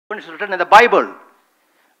When it's written in the Bible,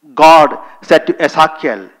 God said to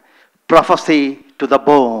Ezekiel, prophecy to the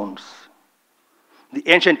bones. The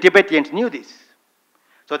ancient Tibetans knew this.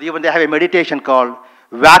 So even they have a meditation called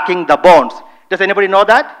whacking the bones. Does anybody know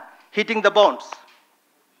that? Hitting the bones.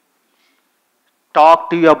 Talk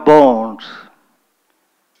to your bones.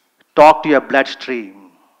 Talk to your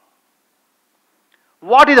bloodstream.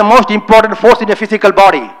 What is the most important force in your physical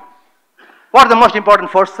body? What is the most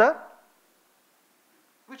important force, sir?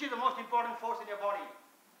 Which is the most important force in your body?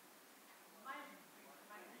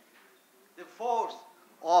 The force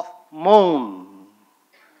of moon.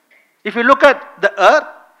 If you look at the earth,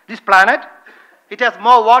 this planet, it has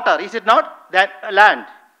more water, is it not, than land?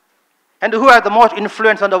 And who has the most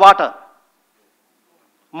influence on the water?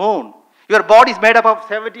 Moon. Your body is made up of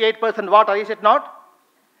 78% water, is it not?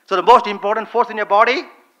 So the most important force in your body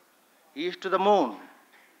is to the moon.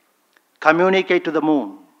 Communicate to the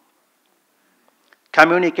moon.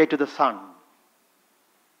 Communicate to the sun.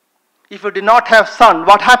 If you do not have sun,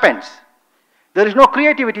 what happens? There is no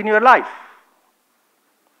creativity in your life.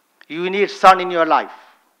 You need sun in your life.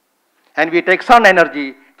 And we take sun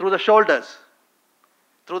energy through the shoulders,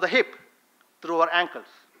 through the hip, through our ankles.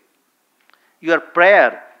 Your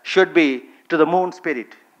prayer should be to the moon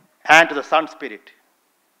spirit and to the sun spirit.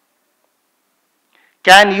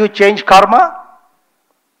 Can you change karma?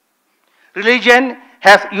 Religion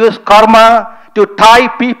has used karma to tie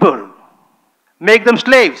people, make them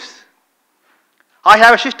slaves. I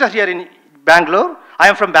have a sister here in Bangalore. I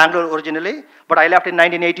am from Bangalore originally, but I left in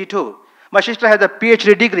 1982. My sister has a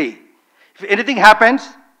PhD degree. If anything happens,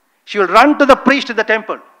 she will run to the priest in the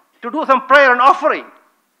temple to do some prayer and offering.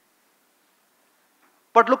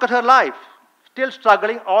 But look at her life, still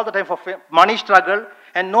struggling all the time for money struggle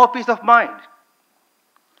and no peace of mind.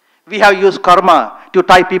 We have used karma to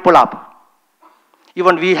tie people up.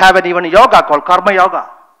 Even we have an yoga called karma yoga.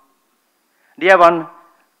 Dear one,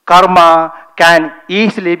 karma can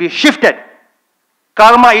easily be shifted.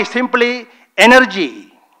 Karma is simply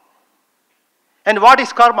energy. And what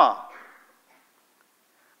is karma?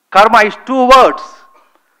 Karma is two words,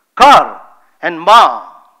 kar and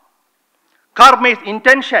ma. Kar means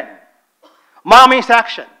intention, ma means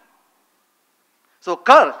action. So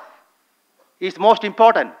kar is most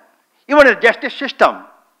important. Even in the justice system,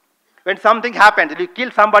 when something happens, if you kill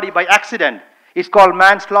somebody by accident, it's called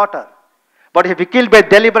manslaughter. But if you kill by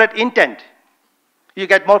deliberate intent, you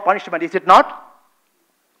get more punishment, is it not?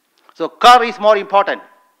 So kar is more important.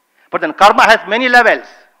 But then karma has many levels.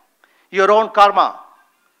 Your own karma,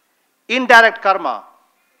 indirect karma.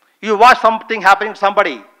 You watch something happening to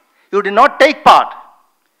somebody. You did not take part,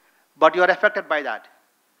 but you are affected by that.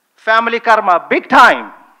 Family karma, big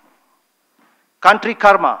time. Country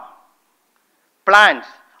karma, plants,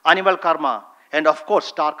 animal karma, and of course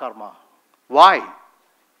star karma. Why?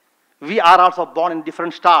 We are also born in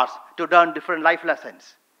different stars to learn different life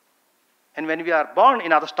lessons. And when we are born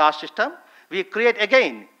in other star system, we create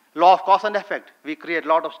again law of cause and effect. We create a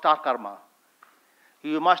lot of star karma.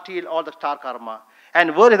 You must heal all the star karma.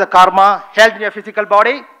 And where is the karma held in your physical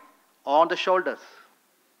body? On the shoulders.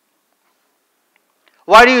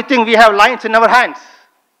 Why do you think we have lines in our hands?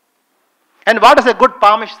 And what does a good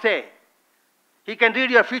palmist say? He can read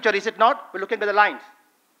your future, is it not? We're looking at the lines.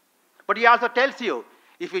 But he also tells you,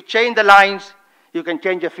 if you change the lines, you can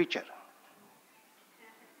change your future.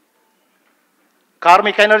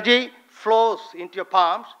 Karmic energy flows into your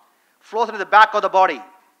palms, flows into the back of the body.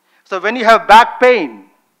 So when you have back pain,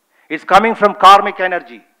 it's coming from karmic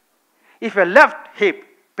energy. If your left hip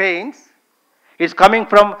pains, it's coming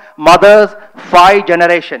from mother's 5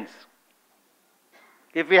 generations.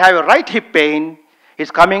 If you have a right hip pain, it's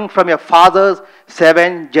coming from your father's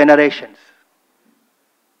 7 generations.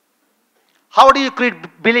 How do you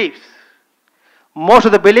create beliefs? Most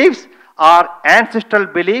of the beliefs are ancestral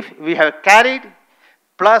beliefs we have carried,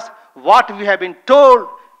 plus what we have been told,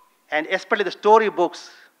 and especially the story books.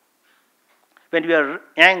 When we were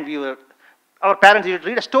young, our parents used to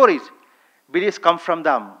read stories. Beliefs come from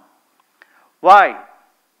them. Why?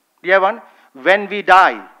 Dear one, when we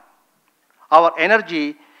die, our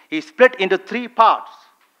energy is split into 3 parts.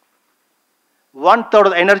 1/3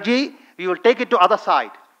 of the energy, we will take it to other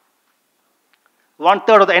side.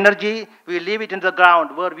 1/3 of the energy, we leave it in the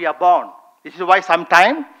ground where we are born. This is why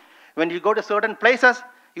sometime, when you go to certain places,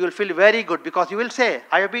 you will feel very good because you will say,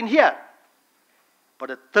 I have been here. But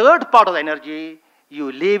the 3rd part of the energy,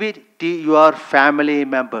 you leave it to your family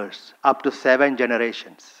members up to 7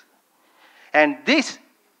 generations. And this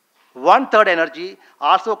 1/3 energy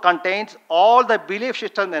also contains all the belief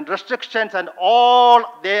systems and restrictions and all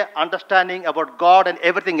their understanding about God and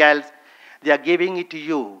everything else. They are giving it to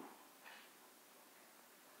you.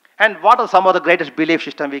 And what are some of the greatest belief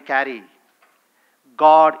system we carry?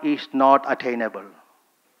 God is not attainable.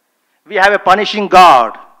 We have a punishing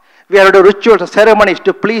God. We have to do rituals, ceremonies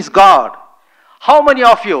to please God. How many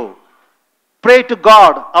of you pray to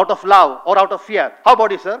God out of love or out of fear? How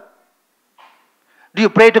about you, sir? Do you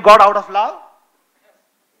pray to God out of love?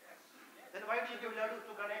 Then why do you give laddu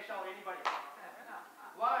to Ganesha or anybody?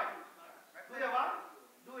 Why? Do they want?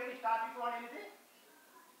 Do any statues want anything?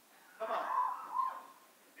 Come on.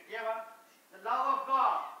 Yeah, the love of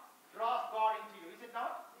God draws God into you. Is it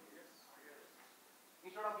not? Yes.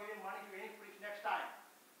 Instead of giving money to any priest next time,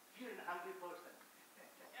 you're a hungry person.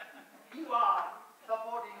 You are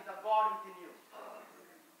supporting the God within you.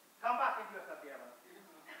 Come back into yourself, dear one.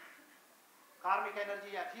 Karmic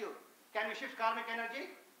energy as you. Can we shift karmic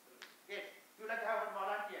energy? Yes. You would like to have one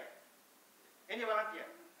volunteer. Any volunteer?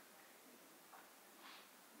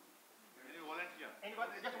 Any volunteer?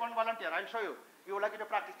 Anyone? Just one volunteer. I'll show you. You would like to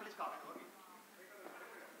practice, please come.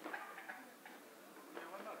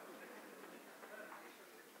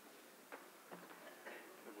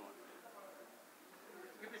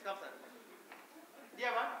 You please come, sir. Dear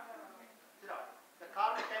one, sit down. The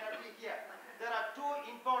karmic energy here. There are two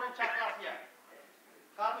important chakras here.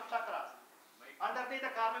 Karmic chakras. Underneath the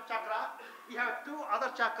karmic chakra, we have two other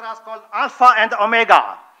chakras called Alpha and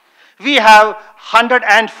Omega. We have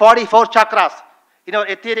 144 chakras in our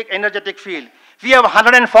etheric energetic field. We have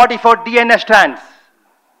 144 DNA strands.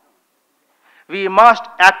 We must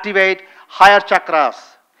activate higher chakras.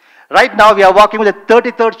 Right now we are working with the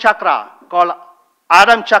 33rd chakra called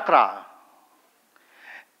Adam chakra.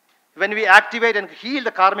 When we activate and heal the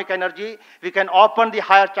karmic energy, we can open the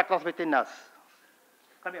higher chakras within us.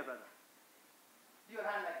 Come here, brother. Do your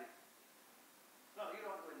hand like this. No, you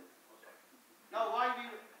don't do it. Now,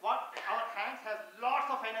 our hands has lots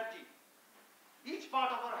of energy. Each part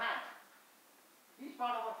of our hand, each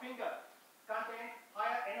part of our finger contains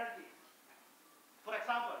higher energy. For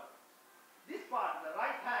example, this part, the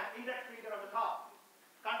right hand, index finger on the top,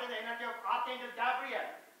 contains the energy of Archangel Gabriel.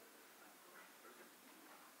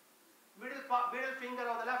 Middle finger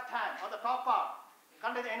of the left hand, on the top part,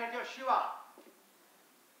 contains the energy of Shiva.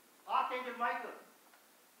 Archangel Michael.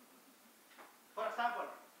 For example,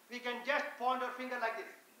 we can just point our finger like this,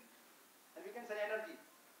 and we can send energy.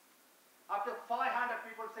 Up to 500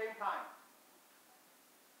 people same time.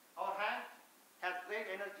 Our hand has great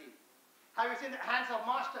energy. Have you seen the hands of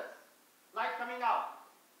masters? Light coming out.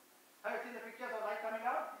 Have you seen the pictures of light coming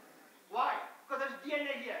out? Why? Because there is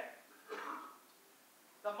DNA here.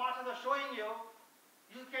 The masters are showing you,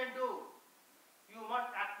 you can do. You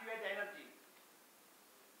must activate the energy.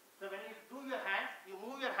 So when you do your hands, you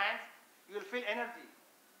move your hands, you will feel energy.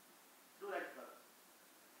 Do that, brother.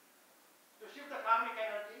 To shift the karmic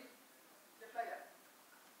energy, just like that.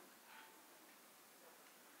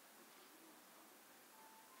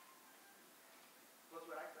 Close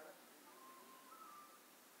your eyes, brother.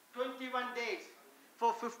 21 days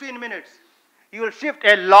for 15 minutes. You will shift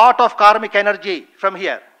a lot of karmic energy from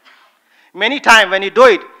here. Many times when you do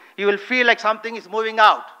it, you will feel like something is moving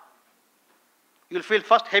out. You will feel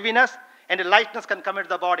first heaviness and a lightness can come into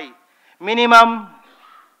the body. Minimum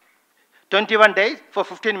 21 days for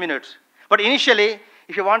 15 minutes. But initially,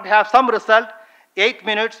 if you want to have some result, 8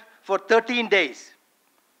 minutes for 13 days.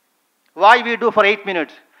 Why we do for 8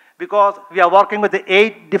 minutes? Because we are working with the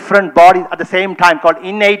 8 different bodies at the same time called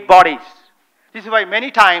innate bodies. This is why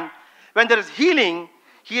many times when there is healing,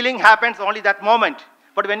 healing happens only that moment.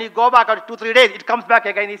 But when you go back after 2-3 days, it comes back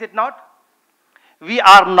again, is it not? We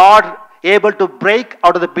are not able to break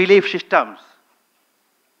out of the belief systems.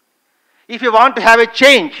 If you want to have a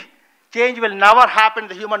change, change will never happen in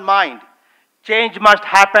the human mind. Change must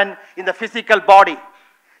happen in the physical body.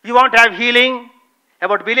 You want to have healing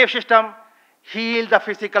about belief system, heal the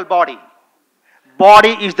physical body.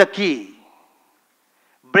 Body is the key.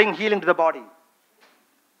 Bring healing to the body.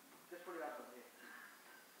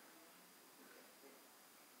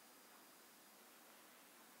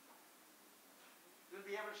 You'll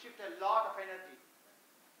be able to shift a lot of energy.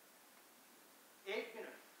 8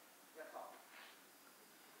 minutes. That's all.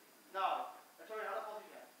 Now, let's show you another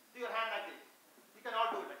position. Do your hand like this. You can all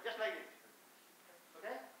do it, just like this.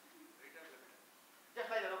 Okay? Just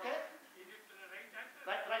like that, okay?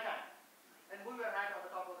 Right hand. And move your hand on the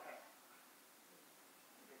top of the head.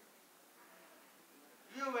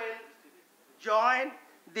 You will join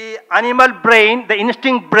the animal brain, the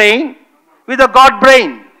instinct brain, with the God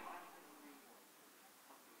brain.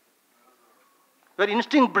 Your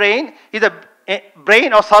instinct brain is a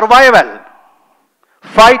brain of survival,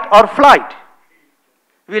 fight or flight.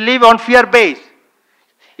 We live on fear base.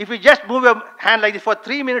 If you just move your hand like this for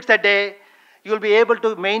 3 minutes a day, you will be able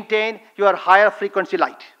to maintain your higher frequency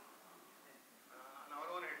light.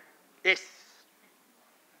 Yes.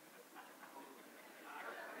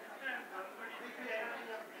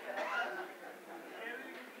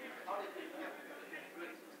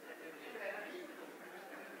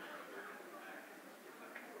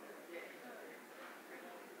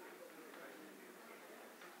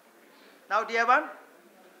 Now, dear one,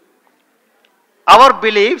 our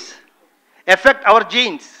beliefs affect our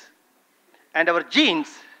genes, and our genes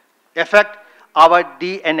affect our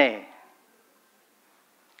DNA.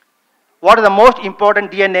 What is the most important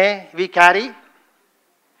DNA we carry?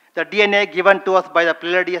 The DNA given to us by the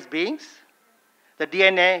Pleiadian beings. The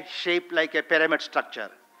DNA shaped like a pyramid structure,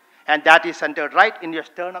 and that is centered right in your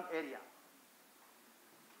sternum area.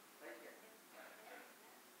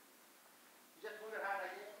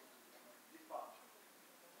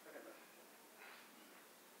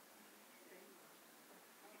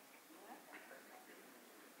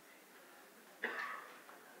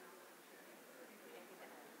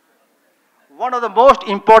 One of the most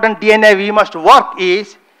important DNA we must work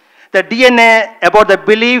is the DNA about the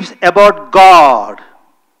beliefs about God.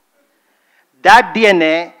 That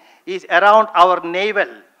DNA is around our navel,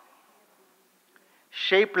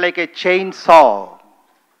 shaped like a chainsaw.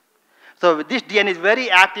 So this DNA is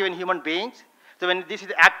very active in human beings. So when this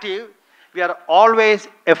is active, we are always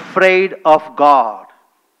afraid of God.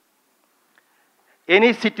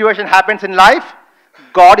 Any situation happens in life,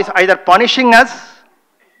 God is either punishing us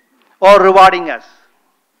or rewarding us.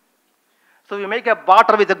 So we make a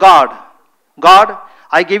barter with God. God,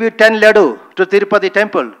 I give you 10 laddu to Tirupati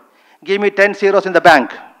temple. Give me 10 zeros in the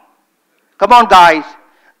bank. Come on, guys.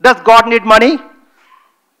 Does God need money?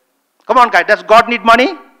 Come on, guys. Does God need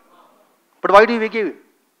money? But why do we give?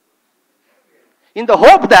 In the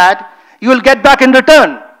hope that you will get back in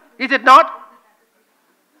return. Is it not?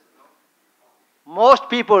 Most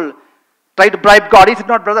people try to bribe God. Is it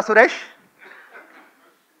not, Brother Suresh?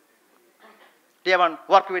 Dear one,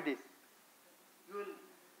 work with this. You will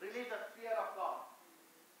release the fear of God.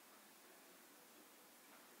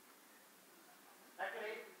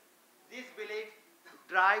 Actually, this belief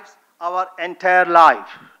drives our entire life.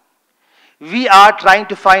 We are trying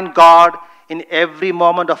to find God in every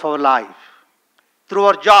moment of our life. Through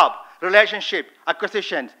our job, relationship,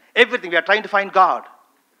 acquisitions, everything, we are trying to find God.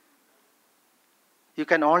 You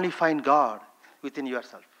can only find God within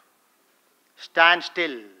yourself. Stand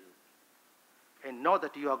still and know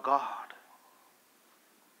that you are God.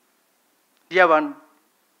 Dear one,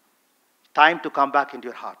 time to come back into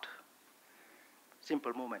your heart.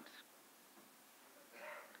 Simple movements.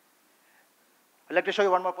 I'd like to show you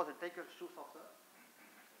one more person. Take your shoes off, sir.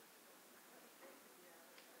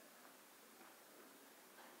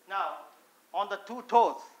 Now, on the two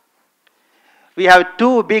toes, we have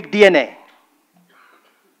two big DNA.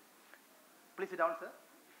 Please sit down, sir.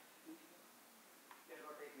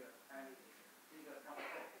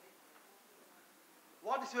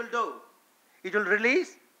 What this will do? It will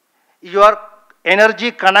release your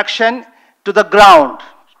energy connection to the ground,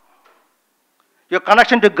 your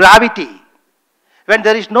connection to gravity. When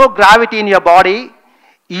there is no gravity in your body,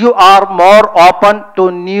 you are more open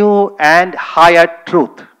to new and higher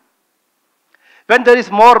truth. When there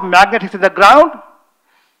is more magnetics in the ground,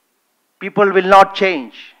 people will not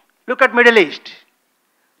change. Look at Middle East.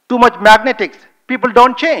 Too much magnetics. People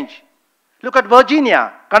don't change. Look at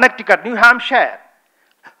Virginia, Connecticut, New Hampshire.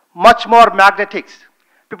 Much more magnetics.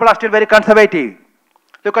 People are still very conservative.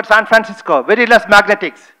 Look at San Francisco, very less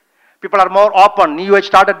magnetics. People are more open. New Age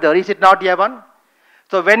started there. Is it not, Yavan?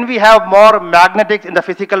 So when we have more magnetics in the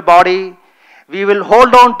physical body, we will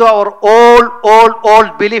hold on to our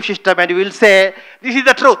old belief system and we will say, this is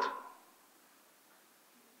the truth.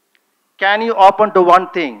 Can you open to one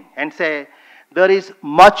thing and say, there is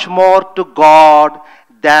much more to God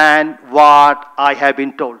than what I have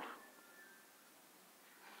been told?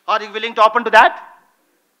 Are you willing to open to that?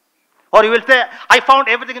 Or you will say, I found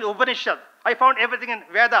everything in Upanishad. I found everything in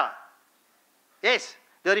Veda. Yes,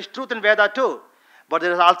 there is truth in Veda too. But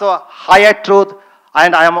there is also a higher truth,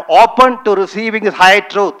 and I am open to receiving this higher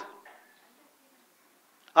truth.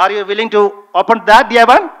 Are you willing to open that, dear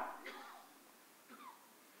one?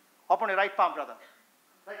 Open your right palm, brother.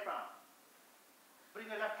 Right palm. Bring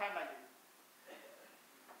your left hand like this.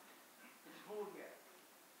 Just move here.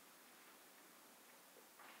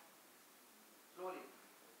 Slowly.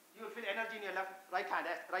 You will feel energy in your right hand,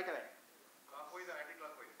 right away. Clockwise or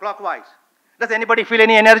anti-clockwise? Clockwise. Does anybody feel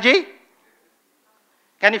any energy?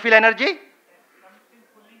 Can you feel energy?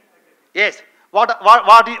 Yes. What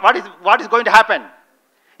is going to happen?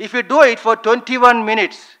 If you do it for 21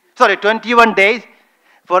 days,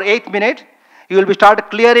 for 8 minutes, you will be start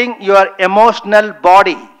clearing your emotional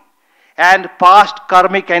body and past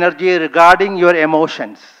karmic energy regarding your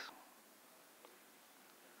emotions.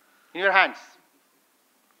 In your hands.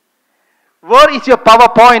 Where is your power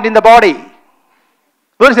point in the body?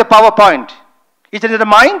 Where is the power point? Is it in the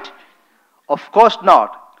mind? Of course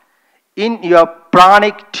not. In your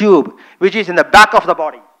pranic tube, which is in the back of the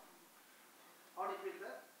body. How do you feel,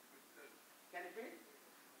 sir? Can you feel?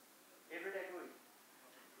 Every day doing.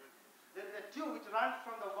 There is a tube which runs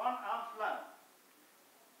from the one arm's length.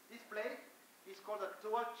 This place is called the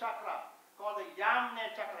 12th chakra, called the Yamne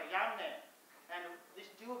chakra, Yamne. And this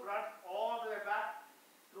tube runs all the way back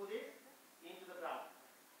through this into the ground.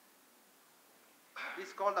 This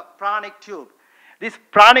is called the pranic tube. This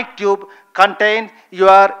pranic tube contains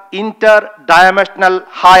your interdimensional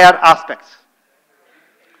higher aspects.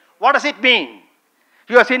 What does it mean?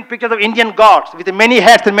 You have seen pictures of Indian gods with many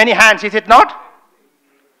heads and many hands, is it not?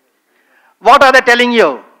 What are they telling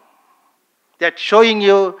you? They are showing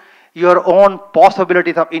you your own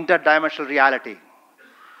possibilities of interdimensional reality.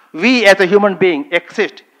 We as a human being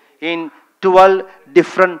exist in 12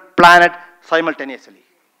 different planets simultaneously.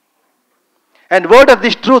 And where does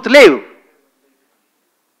this truth live?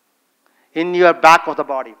 In your back of the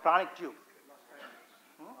body, pranic tube.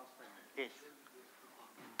 Yes.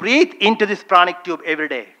 Breathe into this pranic tube every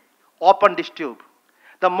day. Open this tube.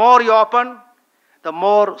 The more you open, the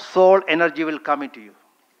more soul energy will come into you.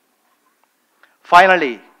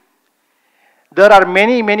 Finally, there are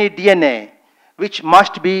many DNA which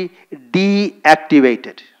must be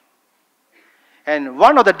deactivated. And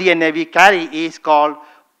one of the DNA we carry is called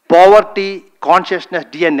poverty consciousness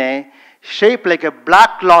DNA, shaped like a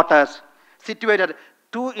black lotus, situated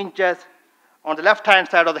 2 inches on the left-hand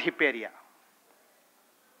side of the hip area.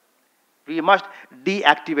 We must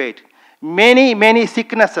deactivate many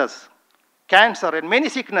sicknesses, cancer and many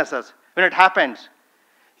sicknesses. When it happens,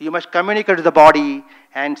 you must communicate to the body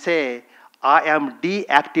and say, I am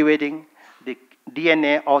deactivating the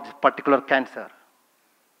DNA of this particular cancer.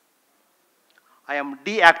 I am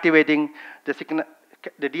deactivating the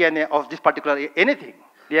DNA of this particular anything.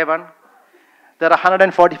 Devan, there are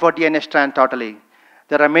 144 DNA strands totally.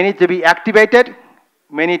 There are many to be activated,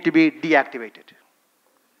 many to be deactivated.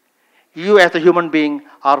 You as a human being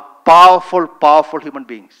are powerful human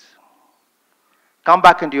beings. Come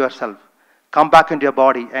back into yourself. Come back into your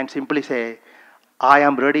body and simply say, I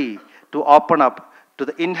am ready to open up to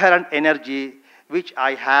the inherent energy which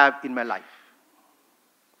I have in my life.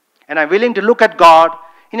 And I'm willing to look at God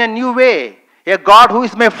in a new way. A God who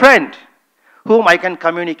is my friend, whom I can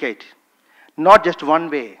communicate. Not just one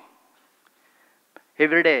way.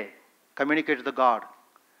 Every day, communicate to the God.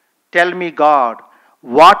 Tell me, God,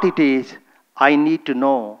 what it is I need to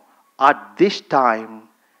know at this time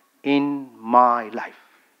in my life.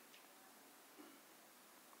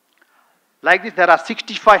 Like this, there are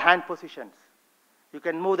 65 hand positions. You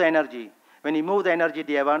can move the energy. When you move the energy,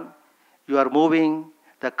 Devan, you are moving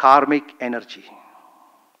the karmic energy.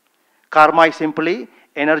 Karma is simply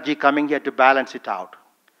energy coming here to balance it out.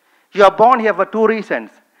 You are born here for 2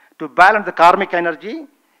 reasons. To balance the karmic energy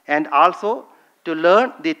and also to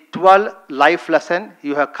learn the 12 life lessons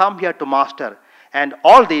you have come here to master. And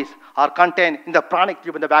all these are contained in the pranic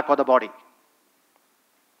tube in the back of the body.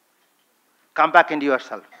 Come back into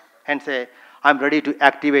yourself and say, I'm ready to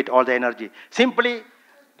activate all the energy. Simply,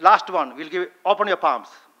 last one, open your palms.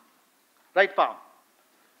 Right palm.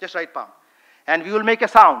 Just right palm. And we will make a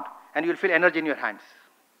sound and you will feel energy in your hands.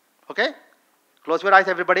 Okay? Close your eyes,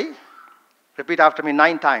 everybody. Repeat after me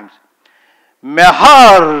 9 times.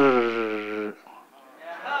 Mehar.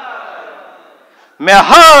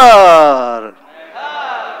 Mehar.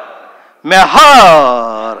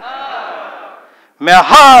 Mehar.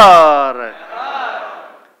 Mehar.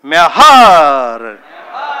 Mehar.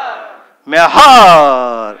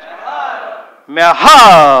 Mehar.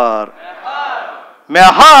 Mehar.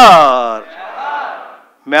 Mehar.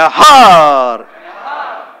 Mehar.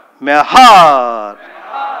 Mehar.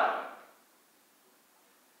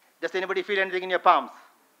 Does anybody feel anything in your palms?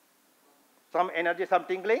 Some energy, some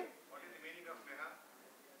tingling? What is the meaning of Mehar?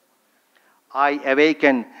 I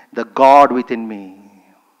awaken the God within me.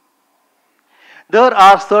 There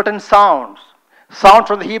are certain sounds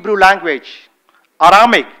from the Hebrew language,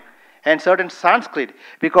 Aramic, and certain Sanskrit,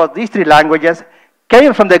 because these 3 languages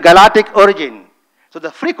came from the Galactic origin. So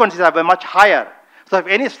the frequencies are much higher. So if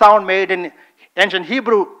any sound made in ancient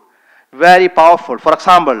Hebrew, very powerful. For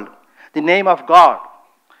example, the name of God.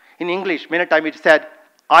 In English, many times it said,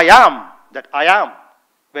 I am, that I am.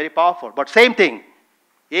 Very powerful. But same thing.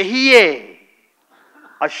 Ehyeh,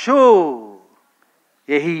 Ashur,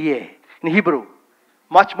 Ehyeh. In Hebrew,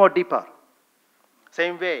 much more deeper.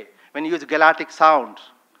 Same way, when you use galactic sound,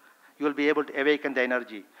 you will be able to awaken the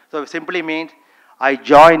energy. So it simply means I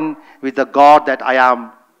join with the God that I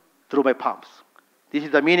am through my palms. This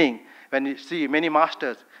is the meaning when you see many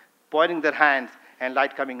masters pointing their hands and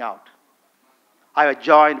light coming out. I have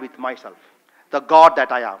joined with myself, the God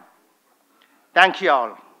that I am. Thank you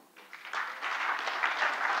all.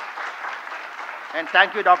 And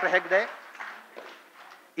thank you, Dr. Hegde.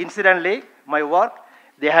 Incidentally, my work,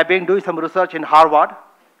 they have been doing some research in Harvard,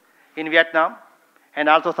 in Vietnam, and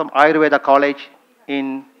also some Ayurveda college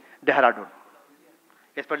in Dehradun.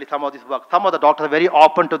 Especially some of this work. Some of the doctors are very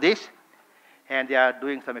open to this, and they are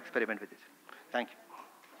doing some experiment with this. Thank you.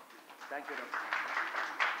 Thank you, Doctor.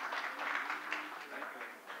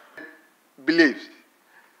 Beliefs.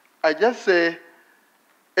 I just say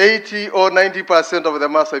 80 or 90% of the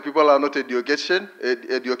Maasai people are not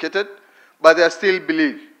educated, but they still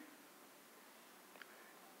believe.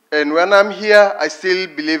 And when I'm here, I still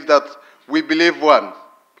believe that we believe one.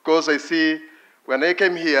 Because I see, when I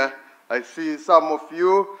came here, I see some of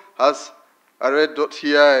you has a red dot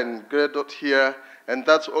here and gray dot here, and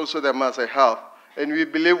that's also the Maasai have. And we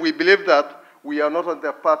believe that we are not on the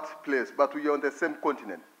apart place, but we are on the same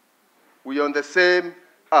continent. We are on the same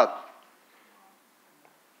earth.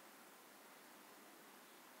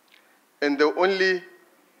 And the only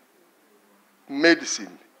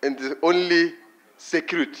medicine, and the only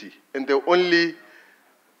security, and the only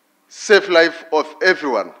safe life of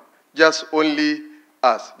everyone, just only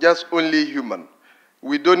us, just only human.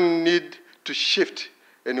 We don't need to shift,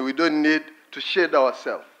 and we don't need to shed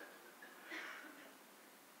ourselves.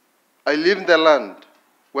 I live in the land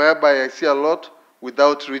whereby I see a lot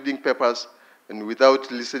without reading papers, and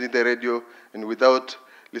without listening to the radio, and without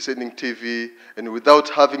listening TV, and without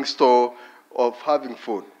having store of having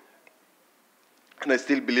food. And I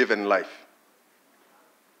still believe in life.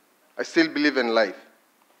 I still believe in life.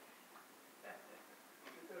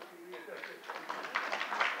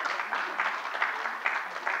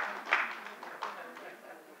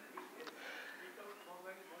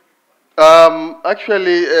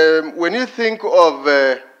 Actually, when you think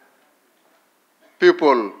of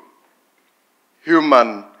people,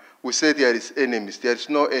 human, we say there is enemies. There is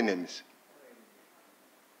no enemies.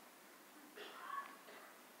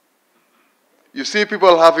 You see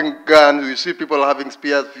people having guns, you see people having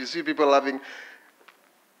spears, you see people having...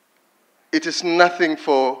 It is nothing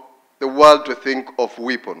for the world to think of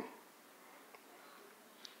weapon.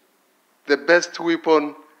 The best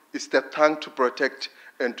weapon is the tongue to protect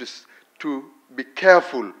and to be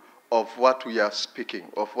careful of what we are speaking,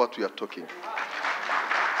 of what we are talking.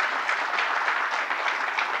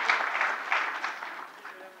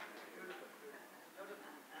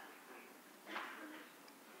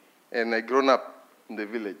 And I grown up in the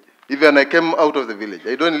village. Even I came out of the village.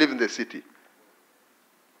 I don't live in the city.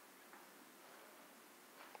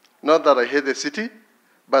 Not that I hate the city,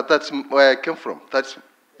 but that's where I came from.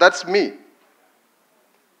 That's me.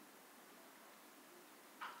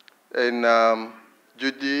 And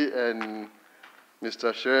Judy and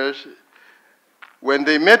Mr. Sheresh, when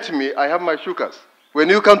they met me, I have my shukas. When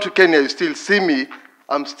you come to Kenya, you still see me,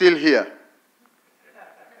 I'm still here.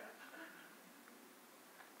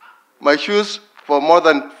 My shoes for more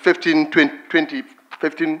than 15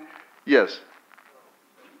 years.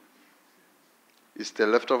 It's the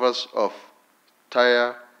leftovers of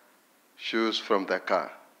tire, shoes from the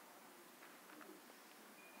car.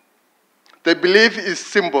 The belief is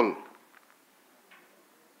simple.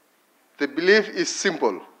 The belief is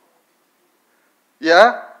simple.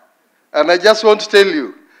 Yeah? And I just want to tell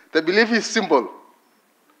you, the belief is simple.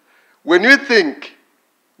 When you think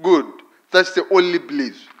good, that's the only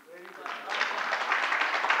belief.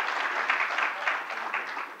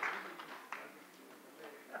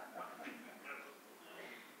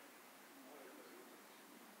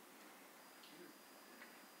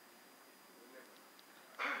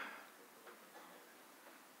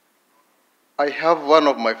 I have one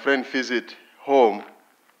of my friends visit home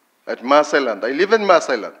at Maasai Land. I live in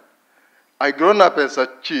Maasai Land. I grown up as a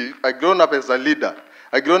chief. I grown up as a leader.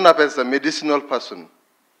 I grown up as a medicinal person.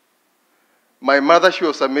 My mother, she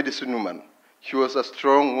was a medicine woman. She was a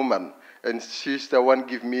strong woman, and she's the one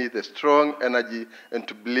give me the strong energy and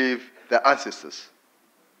to believe the ancestors.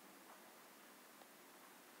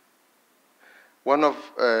 One of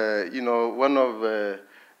the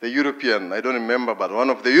European, I don't remember, but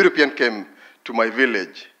one of the European came to my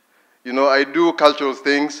village. You know, I do cultural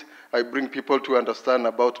things. I bring people to understand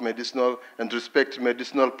about medicinal and respect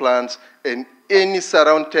medicinal plants and any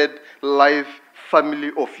surrounded life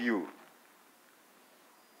family of you.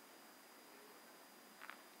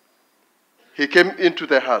 He came into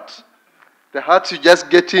the hut The heart, you just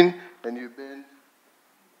get in and you bend.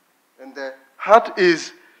 And the heart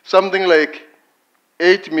is something like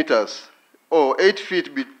 8 meters or 8 feet,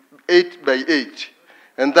 8 by 8.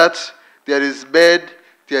 And that's, there is bed,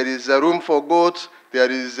 there is a room for goats,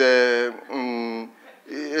 there is a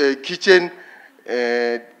kitchen,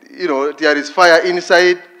 you know, there is fire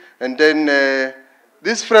inside. And then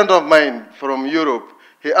this friend of mine from Europe,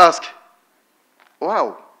 he asked,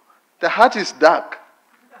 wow, the heart is dark.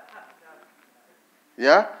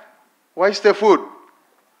 Yeah? Why is there food?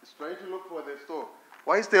 He's trying to look for the store.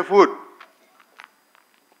 Why is there food?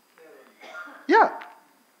 Yeah.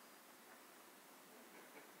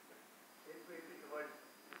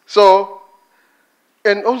 So,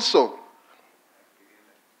 and also,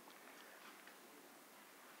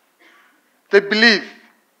 the belief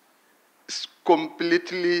is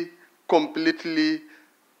completely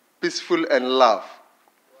peaceful and love.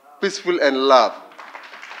 Peaceful and love.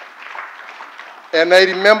 And I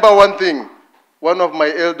remember one thing, one of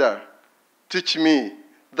my elder teach me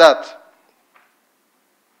that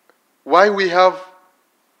why we have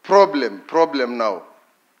problem now.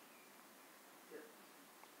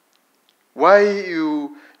 Why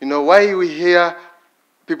why we hear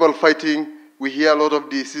people fighting, we hear a lot of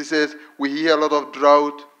diseases, we hear a lot of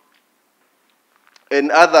drought,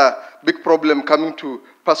 and other big problem coming to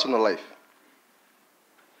personal life.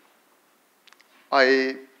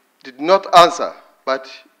 I did not answer, but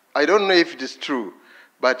I don't know if it is true,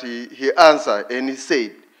 but he answered and he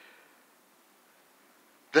said,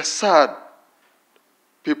 the sad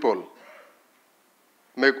people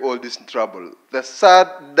make all this trouble. The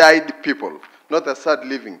sad died people, not the sad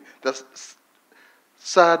living. The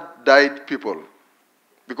sad died people,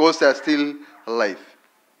 because they are still alive.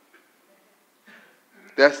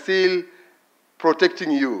 They are still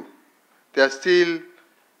protecting you. They are still,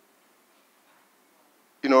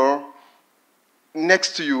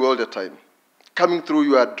 next to you all the time, coming through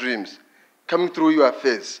your dreams, coming through your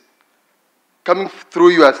face, coming through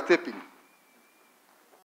your stepping.